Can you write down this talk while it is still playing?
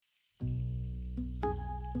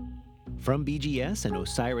From BGS and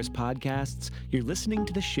Osiris Podcasts, you're listening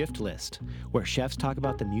to The Shift List, where chefs talk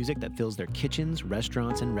about the music that fills their kitchens,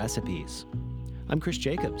 restaurants, and recipes. I'm Chris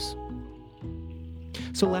Jacobs.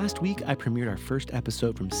 So last week, I premiered our first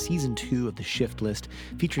episode from Season 2 of The Shift List,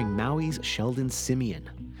 featuring Maui's Sheldon Simeon.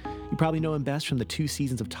 You probably know him best from the 2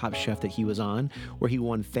 seasons of Top Chef that he was on, where he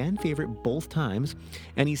won fan favorite both times,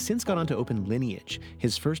 and he's since gone on to open Lineage,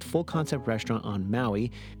 his first full-concept restaurant on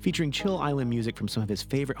Maui, featuring chill island music from some of his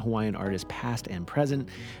favorite Hawaiian artists past and present.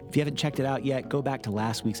 If you haven't checked it out yet, go back to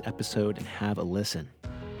last week's episode and have a listen.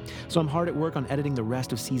 So I'm hard at work on editing the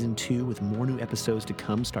rest of Season 2 with more new episodes to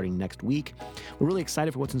come starting next week. We're really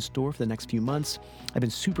excited for what's in store for the next few months. I've been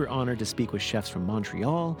super honored to speak with chefs from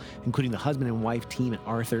Montreal, including the husband and wife team at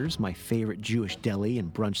Arthur's, my favorite Jewish deli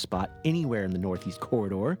and brunch spot anywhere in the Northeast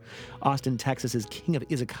Corridor, Austin, Texas's king of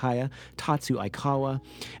izakaya, Tatsu Aikawa,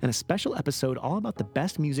 and a special episode all about the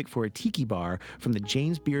best music for a tiki bar from the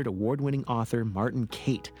James Beard award-winning author Martin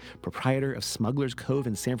Cate, proprietor of Smuggler's Cove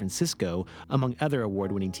in San Francisco, among other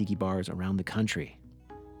award-winning tiki bars around the country.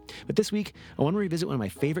 But this week, I want to revisit one of my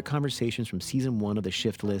favorite conversations from Season 1 of The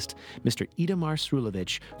Shift List, Mr.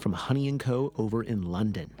 Itamar from Honey & Co. over in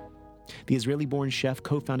London. The Israeli-born chef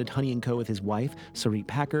co-founded Honey & Co. with his wife, Sarit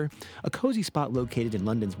Packer, a cozy spot located in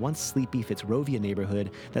London's once sleepy Fitzrovia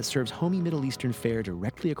neighborhood that serves homey Middle Eastern fare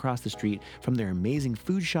directly across the street from their amazing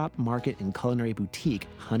food shop, market, and culinary boutique,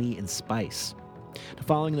 Honey & Spice. Now,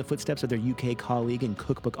 following in the footsteps of their UK colleague and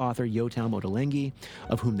cookbook author Yotam Ottolenghi,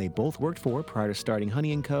 of whom they both worked for prior to starting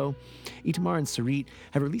Honey & Co., Itamar and Sarit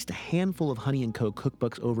have released a handful of Honey & Co.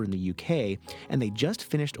 cookbooks over in the UK, and they just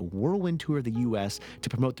finished a whirlwind tour of the US to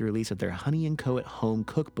promote the release of their Honey & Co. at Home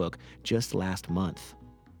cookbook just last month.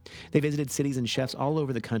 They visited cities and chefs all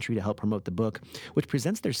over the country to help promote the book, which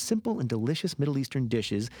presents their simple and delicious Middle Eastern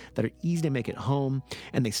dishes that are easy to make at home,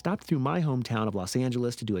 and they stopped through my hometown of Los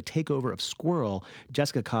Angeles to do a takeover of Sqrl,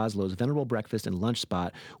 Jessica Koslow's venerable breakfast and lunch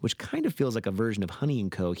spot, which kind of feels like a version of Honey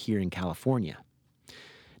 & Co. here in California.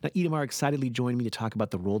 Now, Itamar excitedly joined me to talk about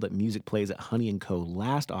the role that music plays at Honey & Co.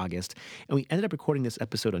 last August, and we ended up recording this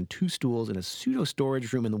episode on 2 stools in a pseudo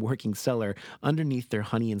storage room in the working cellar underneath their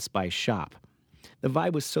Honey & Spice shop. The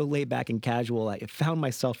vibe was so laid back and casual, I found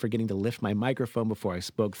myself forgetting to lift my microphone before I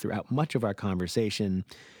spoke throughout much of our conversation.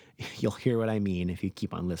 You'll hear what I mean if you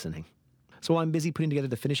keep on listening. So while I'm busy putting together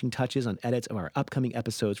the finishing touches on edits of our upcoming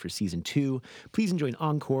episodes for Season 2, please enjoy an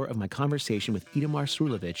encore of my conversation with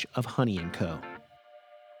Itamar of Honey & Co.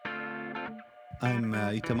 I'm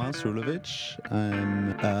Itamar Sqrl.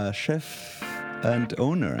 I'm a chef and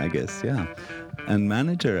owner, I guess, yeah. And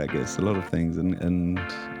manager, I guess, a lot of things, and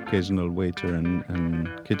occasional waiter and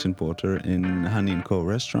kitchen porter in Honey & Co.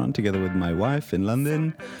 restaurant together with my wife in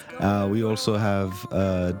London. We also have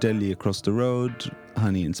a deli across the road,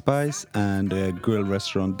 Honey & Spice, and a grill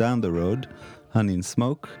restaurant down the road, Honey &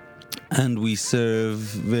 Smoke. And we serve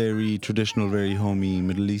very traditional, very homey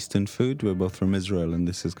Middle Eastern food. We're both from Israel, and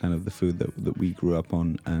this is kind of the food that we grew up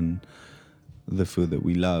on and the food that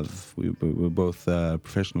we love. We're both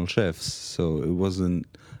professional chefs, so it wasn't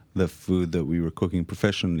the food that we were cooking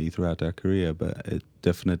professionally throughout our career, but it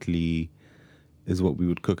definitely is what we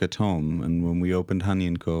would cook at home. And when we opened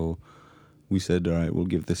Honey & Co., we said, all right, we'll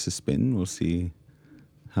give this a spin. We'll see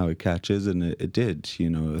how it catches. And it did,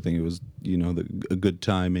 I think it was, a good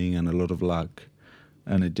timing and a lot of luck.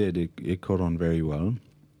 And it did. It caught on very well.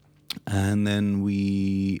 And then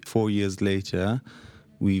 4 years later,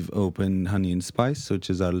 we've opened Honey & Spice, which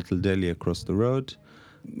is our little deli across the road.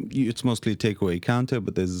 It's mostly a takeaway counter,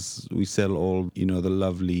 but we sell all, the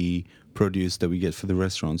lovely produce that we get for the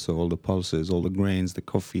restaurant. So all the pulses, all the grains, the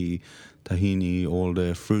coffee, tahini, all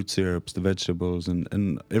the fruit syrups, the vegetables,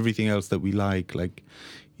 and everything else that we like,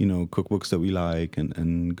 cookbooks that we like,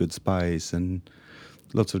 and good spice, and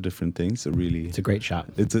lots of different things. It's a great shop.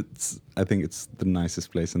 I think it's the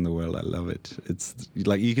nicest place in the world. I love it. It's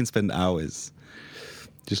like you can spend hours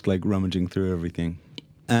just like rummaging through everything.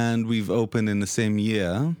 And we've opened in the same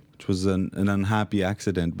year, which was an unhappy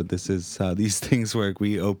accident, but this is how these things work.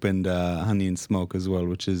 We opened Honey & Smoke as well,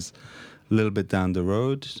 which is a little bit down the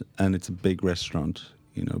road, and it's a big restaurant,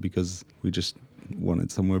 because we just wanted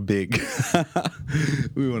somewhere big.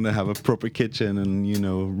 We want to have a proper kitchen and,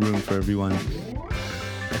 room for everyone.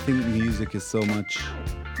 I think music is so much,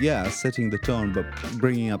 setting the tone, but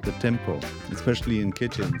bringing up the tempo, especially in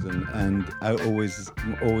kitchens. And I'm always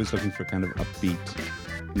looking for kind of upbeat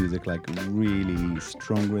music, like really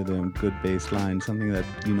strong rhythm, good bass line, something that,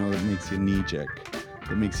 that makes your knee jerk,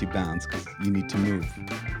 that makes you bounce because you need to move,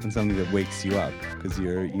 and something that wakes you up because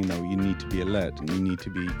you need to be alert and you need to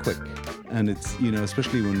be quick. And it's,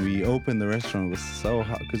 especially when we opened the restaurant, it was so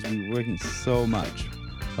hot because we were working so much.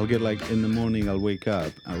 I'll get like in the morning, I'll wake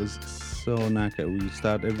up. I was so knackered. We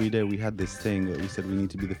start every day. We had this thing that we said we need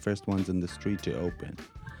to be the first ones in the street to open.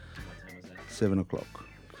 7 o'clock,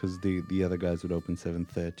 because the other guys would open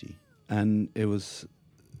 7:30. And it was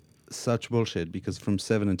such bullshit, because from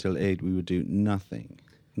 7 until 8 we would do nothing.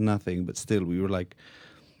 But still we were like,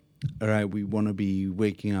 all right, we want to be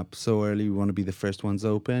waking up so early, we want to be the first ones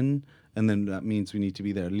open, and then that means we need to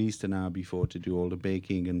be there at least an hour before to do all the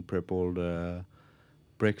baking and prep all the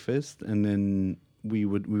breakfast, and then we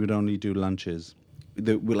would only do lunches.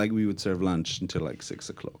 We would serve lunch until like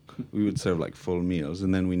 6 o'clock. We would serve like full meals,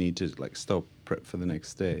 and then we need to like stop, prep for the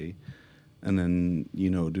next day, and then,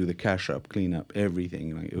 you know, do the cash up, clean up,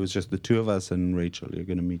 everything. Like, it was just the two of us and Rachel. You're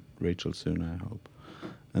going to meet Rachel soon, I hope.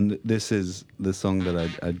 And this is the song that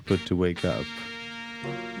I'd put to wake up,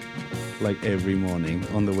 like every morning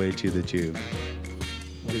on the way to the tube.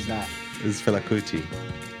 What is that? It's Fela Kuti.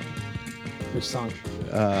 Which song?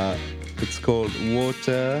 It's called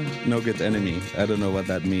Water No Good Enemy. I don't know what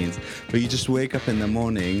that means. But you just wake up in the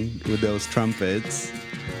morning with those trumpets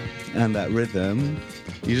and that rhythm.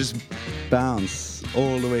 You just bounce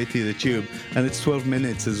all the way to the tube. And it's 12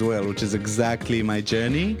 minutes as well, which is exactly my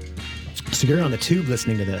journey. So you're on the tube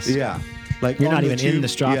listening to this? Yeah. Like, you're not even tube, in the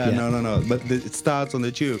stop yet. No. But it starts on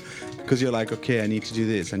the tube, because you're like, okay, I need to do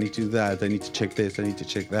this, I need to do that, I need to check this, I need to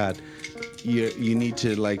check that. You need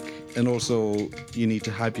to like, and also you need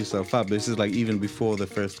to hype yourself up. This is like even before the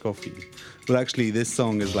first coffee. But actually this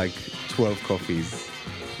song is like 12 coffees.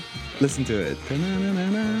 Listen to it.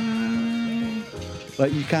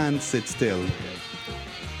 Like, you can't sit still.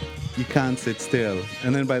 You can't sit still.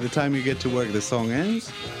 And then by the time you get to work, the song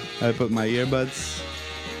ends. I put my earbuds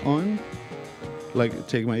on, like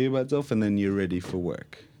take my earbuds off, and then you're ready for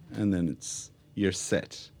work. And then you're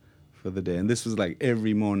set for the day. And this was like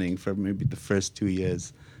every morning for maybe the first 2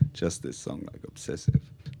 years, just this song, like obsessive.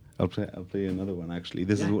 I'll play another one actually.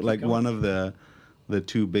 This is like one of the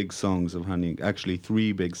two big songs of Honey, actually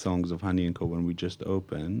 3 big songs of Honey & Co. when we just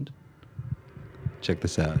opened. Check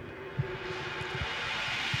this out.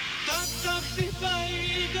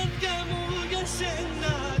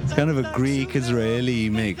 It's kind of a Greek-Israeli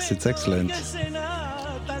mix. It's excellent.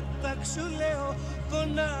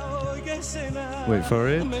 Wait for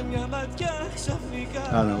it.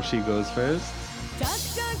 Oh no, she goes first. Now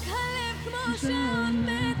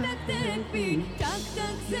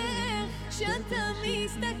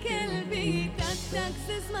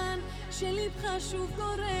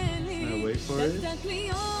wait for it.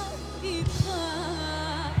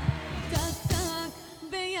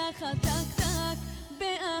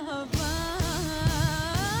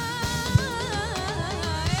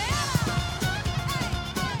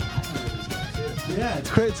 Yeah,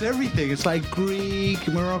 it's great. It's everything. It's like Greek,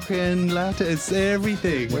 Moroccan, Latin. It's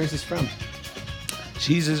everything. Where's this from?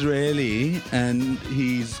 She's Israeli and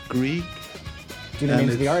he's Greek. Do you know the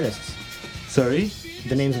names of the artists? Sorry?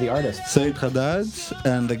 The names of the artists. Sarit Packer,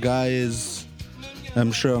 and the guy is,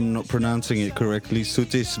 I'm sure I'm not pronouncing it correctly,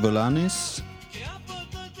 Sutis Volanis.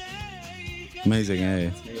 Amazing,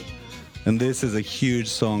 eh? And this is a huge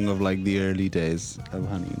song of like the early days of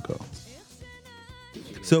Honey & Co.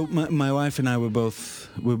 So my wife and I we're both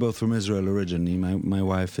from Israel originally. My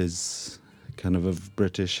wife is kind of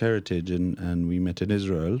British heritage, and we met in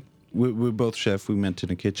Israel. We're both chefs. We met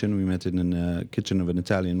in a kitchen. We met in a kitchen of an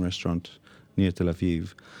Italian restaurant near Tel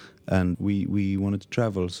Aviv, and we wanted to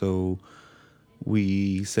travel. So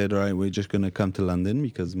we said, all right, we're just going to come to London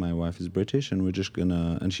because my wife is British, and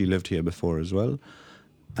and she lived here before as well.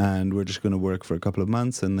 And we're just going to work for a couple of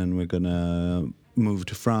months, and then we're going to move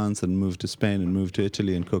to France and move to Spain and move to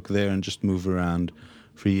Italy and cook there and just move around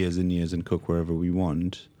for years and years and cook wherever we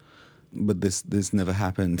want. But this never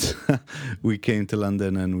happened. We came to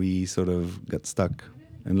London and we sort of got stuck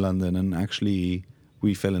in London, and actually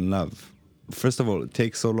we fell in love. First of all, it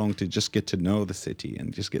takes so long to just get to know the city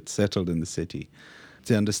and just get settled in the city,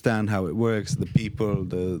 to understand how it works, the people,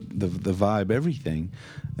 the vibe, everything.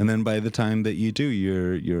 And then by the time that you do,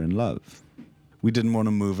 you're in love. We didn't want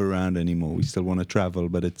to move around anymore. We still want to travel,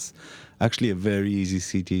 but it's actually a very easy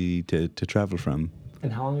city to travel from.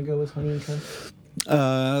 And how long ago was Honey & Co?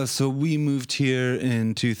 So we moved here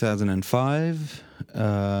in 2005.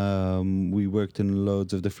 We worked in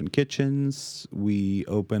loads of different kitchens. We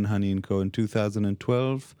opened Honey & Co in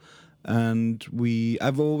 2012. And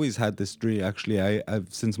I've always had this dream. Actually,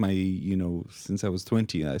 I've since I was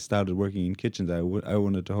 20, I started working in kitchens. I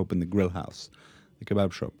wanted to open the grill house, the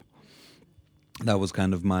kebab shop. That was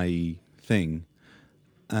kind of my thing.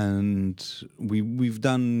 And we've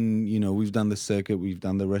done the circuit, we've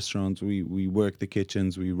done the restaurants, we worked the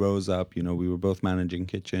kitchens, we rose up. We were both managing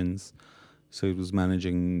kitchens, So it was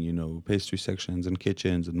managing, pastry sections and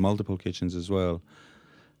kitchens and multiple kitchens as well.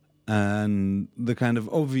 And the kind of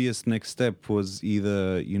obvious next step was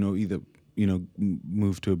either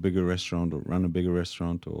move to a bigger restaurant or run a bigger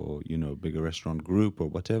restaurant or, a bigger restaurant group or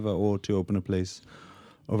whatever, or to open a place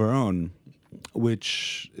of our own,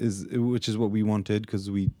 which is what we wanted,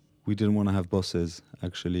 because we didn't want to have bosses,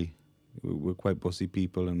 actually. We're quite bossy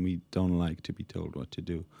people and we don't like to be told what to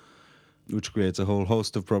do, which creates a whole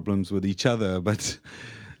host of problems with each other, but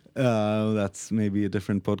that's maybe a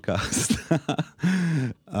different podcast.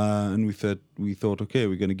 And we thought, okay,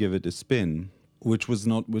 we're going to give it a spin, which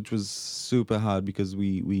was super hard because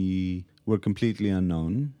we were completely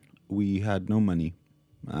unknown. We had no money,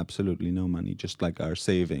 absolutely no money, just like our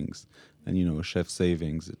savings. And a chef's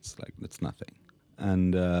savings, it's nothing.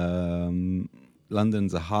 And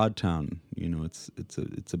London's a hard town.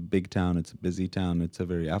 It's a big town. It's a busy town. It's a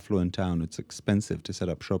very affluent town. It's expensive to set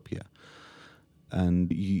up shop here,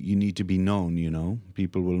 and you need to be known.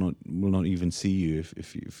 People will not even see you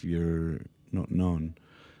if you're not known.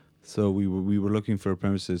 So we were looking for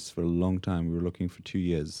premises for a long time. We were looking for 2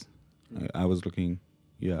 years. I was looking,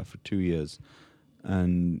 for 2 years,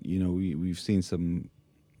 and we've seen some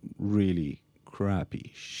really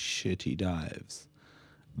crappy, shitty dives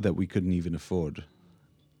that we couldn't even afford.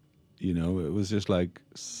 It was just like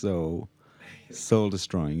so soul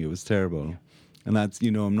destroying. It was terrible. And that's,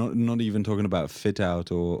 I'm not even talking about fit out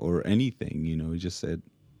or anything. We just said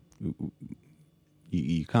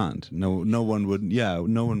you can't. No one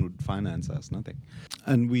would finance us, nothing.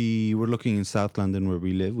 And we were looking in South London where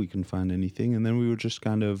we live. We couldn't find anything. And then we were just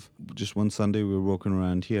one Sunday we were walking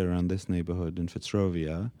around this neighborhood in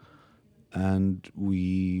Fitzrovia. And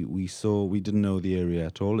we didn't know the area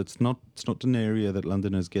at all. It's not an area that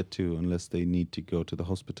Londoners get to unless they need to go to the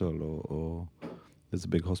hospital or there's a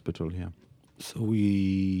big hospital here. So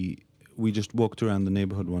we just walked around the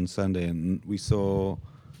neighborhood one Sunday and we saw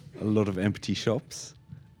a lot of empty shops,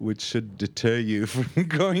 which should deter you from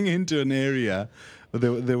going into an area.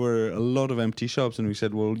 There were a lot of empty shops, and we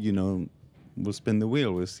said, well, we'll spin the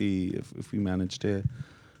wheel. We'll see if we manage to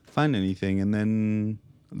find anything. And then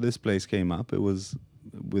this place came up. It was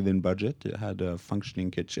within budget. It had a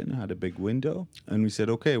functioning kitchen. It had a big window. And we said,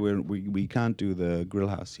 okay, we can't do the grill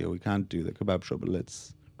house here. We can't do the kebab shop, but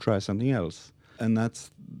let's try something else. And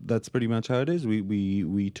that's pretty much how it is.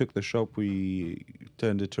 We took the shop. We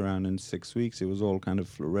turned it around in 6 weeks. It was all kind of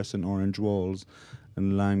fluorescent orange walls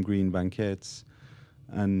and lime green banquettes.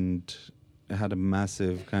 And it had a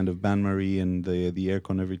massive kind of bain-marie, and the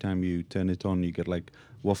aircon, every time you turn it on, you get like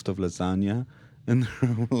waft of lasagna. And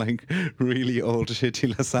like really old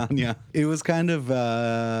shitty lasagna. It was kind of,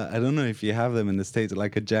 I don't know if you have them in the States,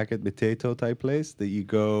 like a jacket potato type place that you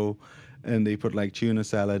go and they put like tuna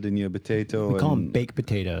salad in your potato. We call them baked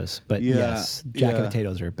potatoes, but yes, jacket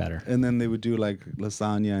potatoes are better. And then they would do like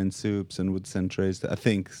lasagna and soups and would send trays, I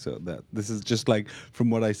think. So that this is just like from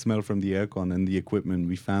what I smell from the aircon and the equipment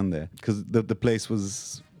we found there. Because the place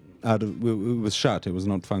was it was shut. It was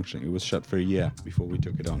not functioning. It was shut for a year before we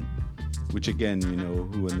took it on. Which again,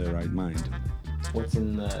 who in their right mind? What's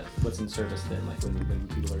in service then? Like when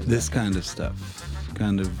people are this kind of stuff,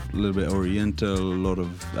 kind of a little bit oriental, a lot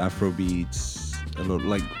of Afro beats, a lot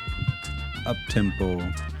like up tempo.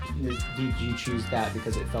 Did you choose that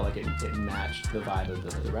because it felt like it matched the vibe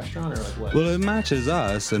of the restaurant, or like what? Well, it matches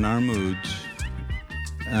us and our mood,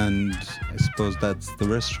 and I suppose that's the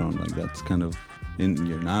restaurant. Like that's kind of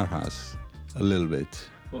in our house a little bit.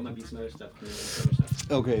 What might be some other stuff?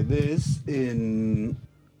 Okay, I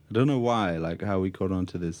don't know why, like how we caught on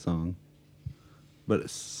to this song, but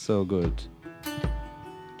it's so good.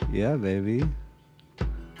 Yeah, baby.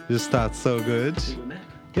 Just starts so good.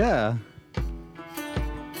 Yeah.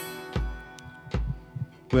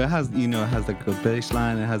 Well, it has the good bass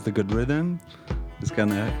line, it has the good rhythm. It's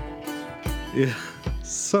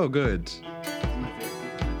so good.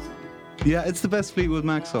 Yeah, it's the best Fleetwood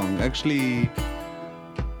Mac song. Actually,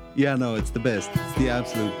 yeah, no, it's the best. It's the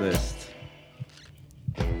absolute best.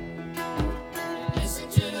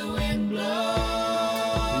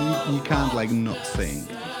 You can't like not sing.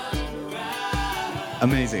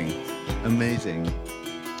 Amazing.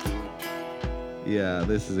 Yeah,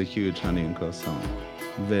 this is a huge Honey and Co song.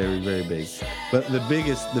 Very, very big. But the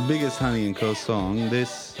biggest Honey and Co song,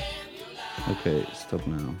 okay, stop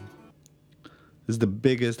now. This is the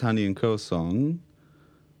biggest Honey and Co song.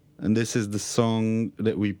 And this is the song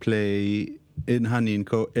that we play in Honey and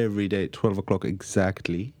Co every day at 12 o'clock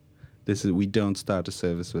exactly. We don't start a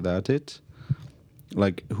service without it.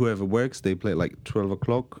 Like whoever works, they play like 12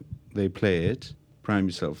 o'clock, they play it, prime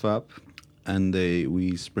yourself up, and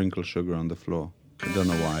we sprinkle sugar on the floor. I don't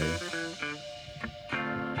know why.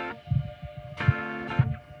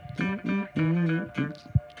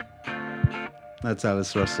 That's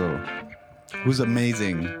Alice Russell, who's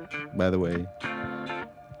amazing, by the way.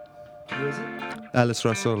 Who is it? Alice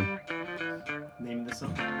Russell. Name of the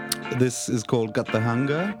song. This is called Got the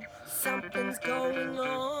Hunger. Something's going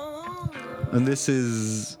on. And this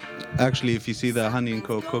is actually, if you see the Honey and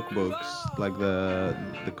Co cookbooks, like the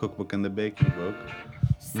cookbook and the baking book,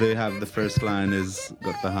 they have the first line is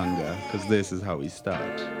Got the Hunger, because this is how we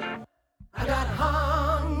start. I got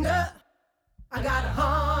hunger. I got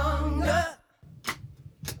hunger.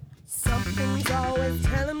 Something's always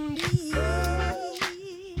telling me.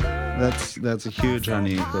 That's a huge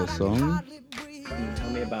Honey and Co song. Can you tell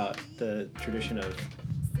me about the tradition of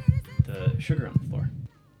the sugar on the floor?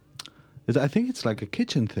 I think it's like a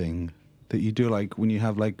kitchen thing that you do, like when you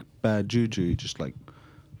have like bad juju, you just like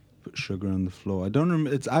put sugar on the floor. I don't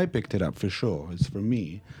remember. I picked it up for sure. It's for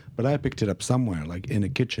me, but I picked it up somewhere, like in a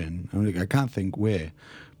kitchen. I can't think where,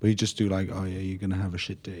 but you just do like, oh yeah, you're gonna have a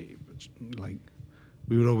shit day. But, like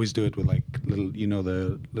we would always do it with like little, you know,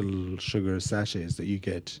 the little sugar sachets that you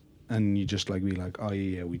get, and you just like be like, oh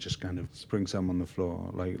yeah, we just kind of sprinkle some on the floor,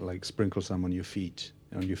 like sprinkle some on your feet.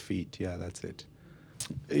 Yeah, that's it.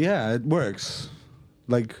 Yeah, it works.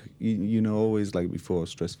 Like, you know, always like before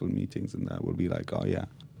stressful meetings and that, we'll be like, oh yeah.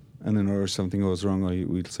 And then or something goes wrong,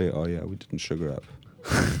 we'll say, oh yeah, we didn't sugar up.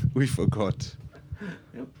 We forgot.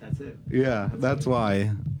 Yep, that's it. Yeah, that's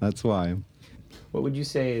why. What would you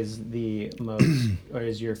say is the most, or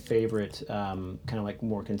is your favorite kind of like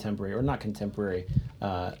more contemporary, or not contemporary,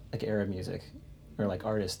 like Arab music? Or like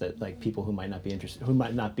artists that like people who might not be interested, who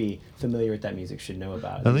might not be familiar with that music should know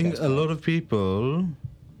about? I think a lot of people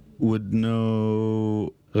would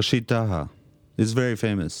know Rashid Taha. It's very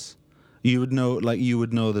famous. You would know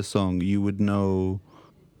the song. You would know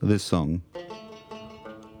this song.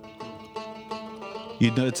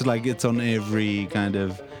 You know, it's on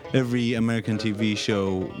every American TV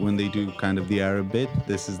show when they do kind of the Arab bit.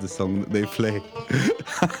 This is the song that they play.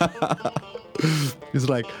 It's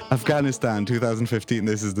like Afghanistan 2015,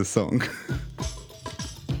 this is the song.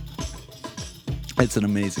 It's an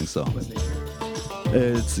amazing song. What's the name?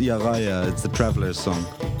 It's Yaraya, it's the Traveler's song.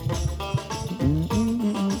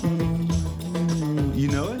 You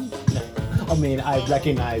know it? No. I mean, I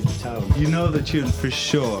recognize the tone. You know the tune for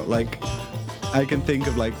sure. Like, I can think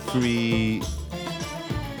of like three...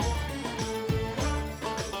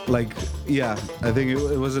 Like, yeah, I think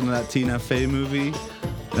it was in that Tina Fey movie.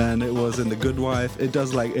 And it was in The Good Wife. It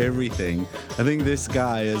does like everything. I think this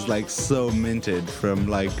guy is like so minted from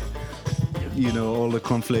like, you know, all the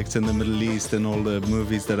conflicts in the Middle East and all the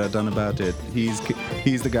movies that are done about it. He's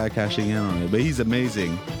the guy cashing in on it. But he's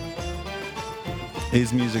amazing.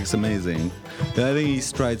 His music's amazing. But I think he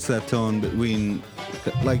strikes that tone between,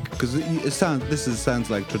 like, because sounds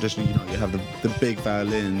like traditional. You know, you have the big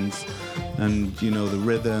violins, and you know the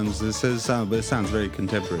rhythms. But it sounds very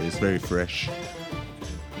contemporary. It's very fresh.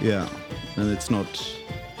 Yeah, and it's not.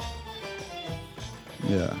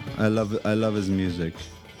 Yeah, I love his music.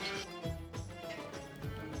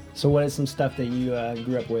 So, what is some stuff that you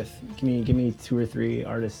grew up with? Give me 2 or 3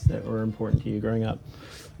 artists that were important to you growing up.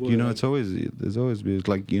 You know, there's always been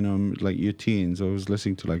like, you know, like your teens. I was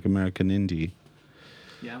listening to like American indie.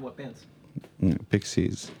 Yeah, what bands?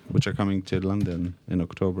 Pixies, which are coming to London in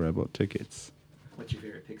October. I bought tickets. What's your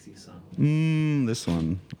favorite Pixies song? This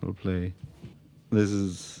one I'll play. This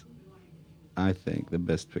is, I think, the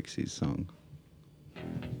best Pixies song.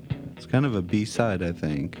 It's kind of a B-side, I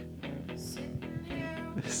think.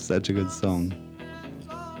 It's such a good song.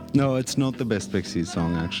 No, it's not the best Pixies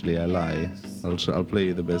song, actually. I lie. I'll play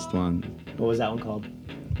you the best one. What was that one called?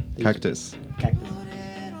 Cactus. Cactus.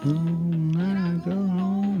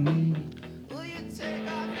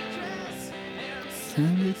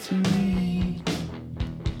 Send it to me.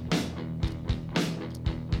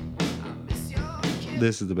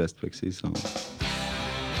 This is the best Pixies song.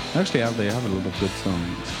 Actually, they have a lot of good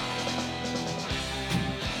songs.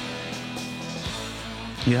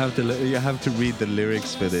 You have to read the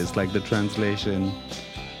lyrics for this, like the translation.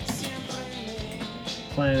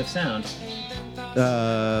 Planet of Sound.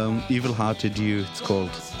 Evil-Hearted You, it's called.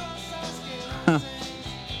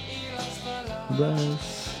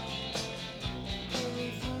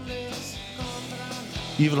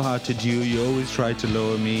 Evil-hearted you always try to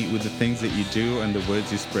lower me with the things that you do and the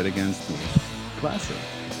words you spread against me. Classic.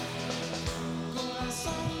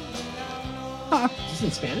 Is this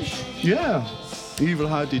in Spanish? Yeah.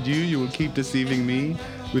 Evil-hearted you will keep deceiving me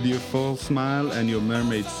with your false smile and your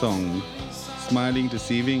mermaid song. Smiling,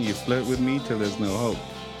 deceiving, you flirt with me till there's no hope.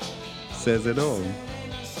 Says it all.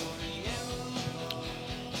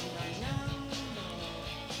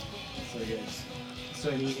 So good.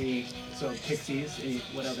 So so Pixies,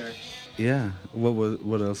 what other Yeah.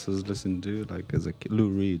 What else was listening to? Like as a kid? Lou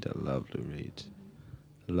Reed. I love Lou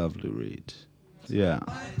Reed. Yeah.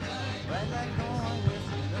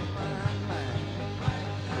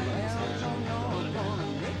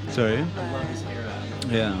 Sorry? I love this era.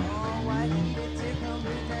 Yeah.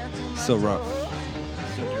 So rough.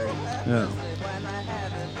 So dirty. Yeah.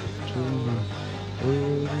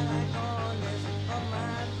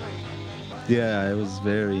 Yeah, I was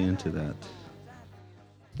very into that.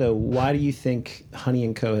 So why do you think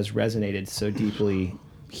Honey & Co. has resonated so deeply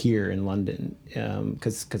here in London?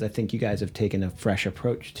 Because I think you guys have taken a fresh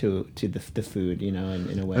approach to the food, you know,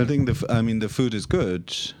 in a way. I think the food is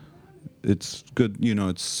good. It's good, you know,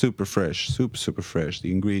 it's super fresh, super fresh.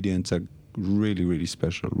 The ingredients are really, really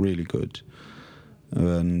special, really good.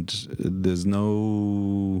 And there's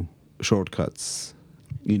no shortcuts.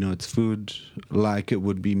 You know, it's food like it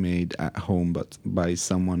would be made at home, but by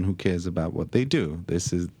someone who cares about what they do.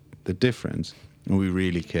 This is the difference. And we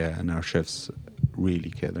really care, and our chefs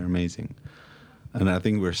really care. They're amazing. And I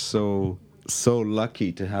think we're so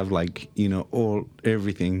lucky to have, like, you know,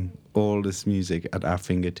 everything, all this music at our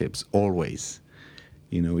fingertips, always.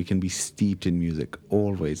 You know, we can be steeped in music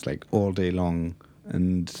always, like all day long.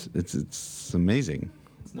 And it's amazing.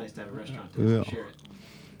 It's nice to have a restaurant to share it.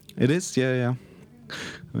 It is, yeah.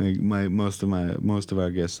 Like most of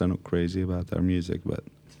our guests are not crazy about our music, but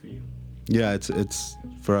It's for you. yeah, it's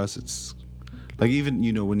for us. It's like, even,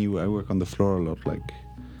 you know, I work on the floor a lot, like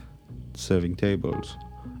serving tables,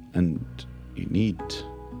 and you need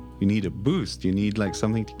a boost. You need like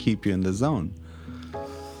something to keep you in the zone.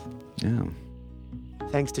 Yeah.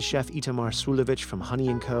 Thanks to Chef Itamar from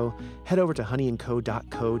Honey & Co. Head over to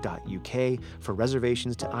honeyandco.co.uk for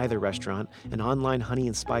reservations to either restaurant, an online honey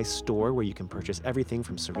and spice store where you can purchase everything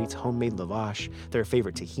from Sarit's homemade lavash, their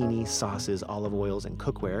favorite tahini, sauces, olive oils, and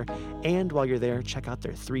cookware. And while you're there, check out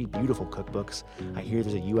their 3 beautiful cookbooks. I hear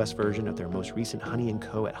there's a US version of their most recent Honey &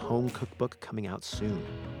 Co. at Home cookbook coming out soon.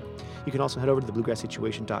 You can also head over to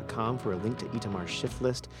thebluegrasssituation.com for a link to Itamar's shift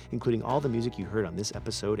list, including all the music you heard on this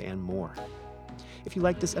episode and more. If you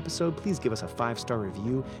liked this episode, please give us a 5-star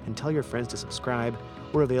review and tell your friends to subscribe.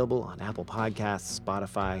 We're available on Apple Podcasts,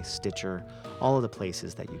 Spotify, Stitcher, all of the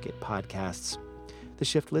places that you get podcasts. The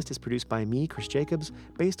Shift List is produced by me, Chris Jacobs,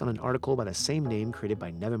 based on an article by the same name created by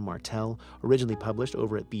Nevin Martell, originally published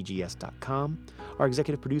over at bgs.com. Our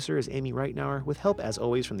executive producer is Amy Reitnauer, with help, as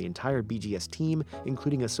always, from the entire BGS team,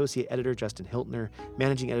 including associate editor Justin Hiltner,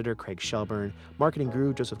 managing editor Craig Shelburne, marketing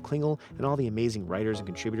guru Joseph Klingel, and all the amazing writers and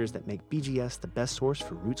contributors that make BGS the best source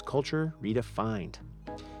for roots culture redefined.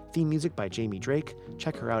 Theme music by Jamie Drake.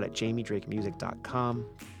 Check her out at jamiedrakemusic.com.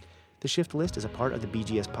 The Shift List is a part of the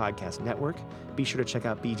BGS Podcast Network. Be sure to check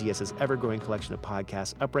out BGS's ever-growing collection of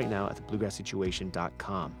podcasts up right now at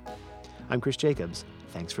thebluegrasssituation.com. I'm Chris Jacobs.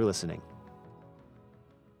 Thanks for listening.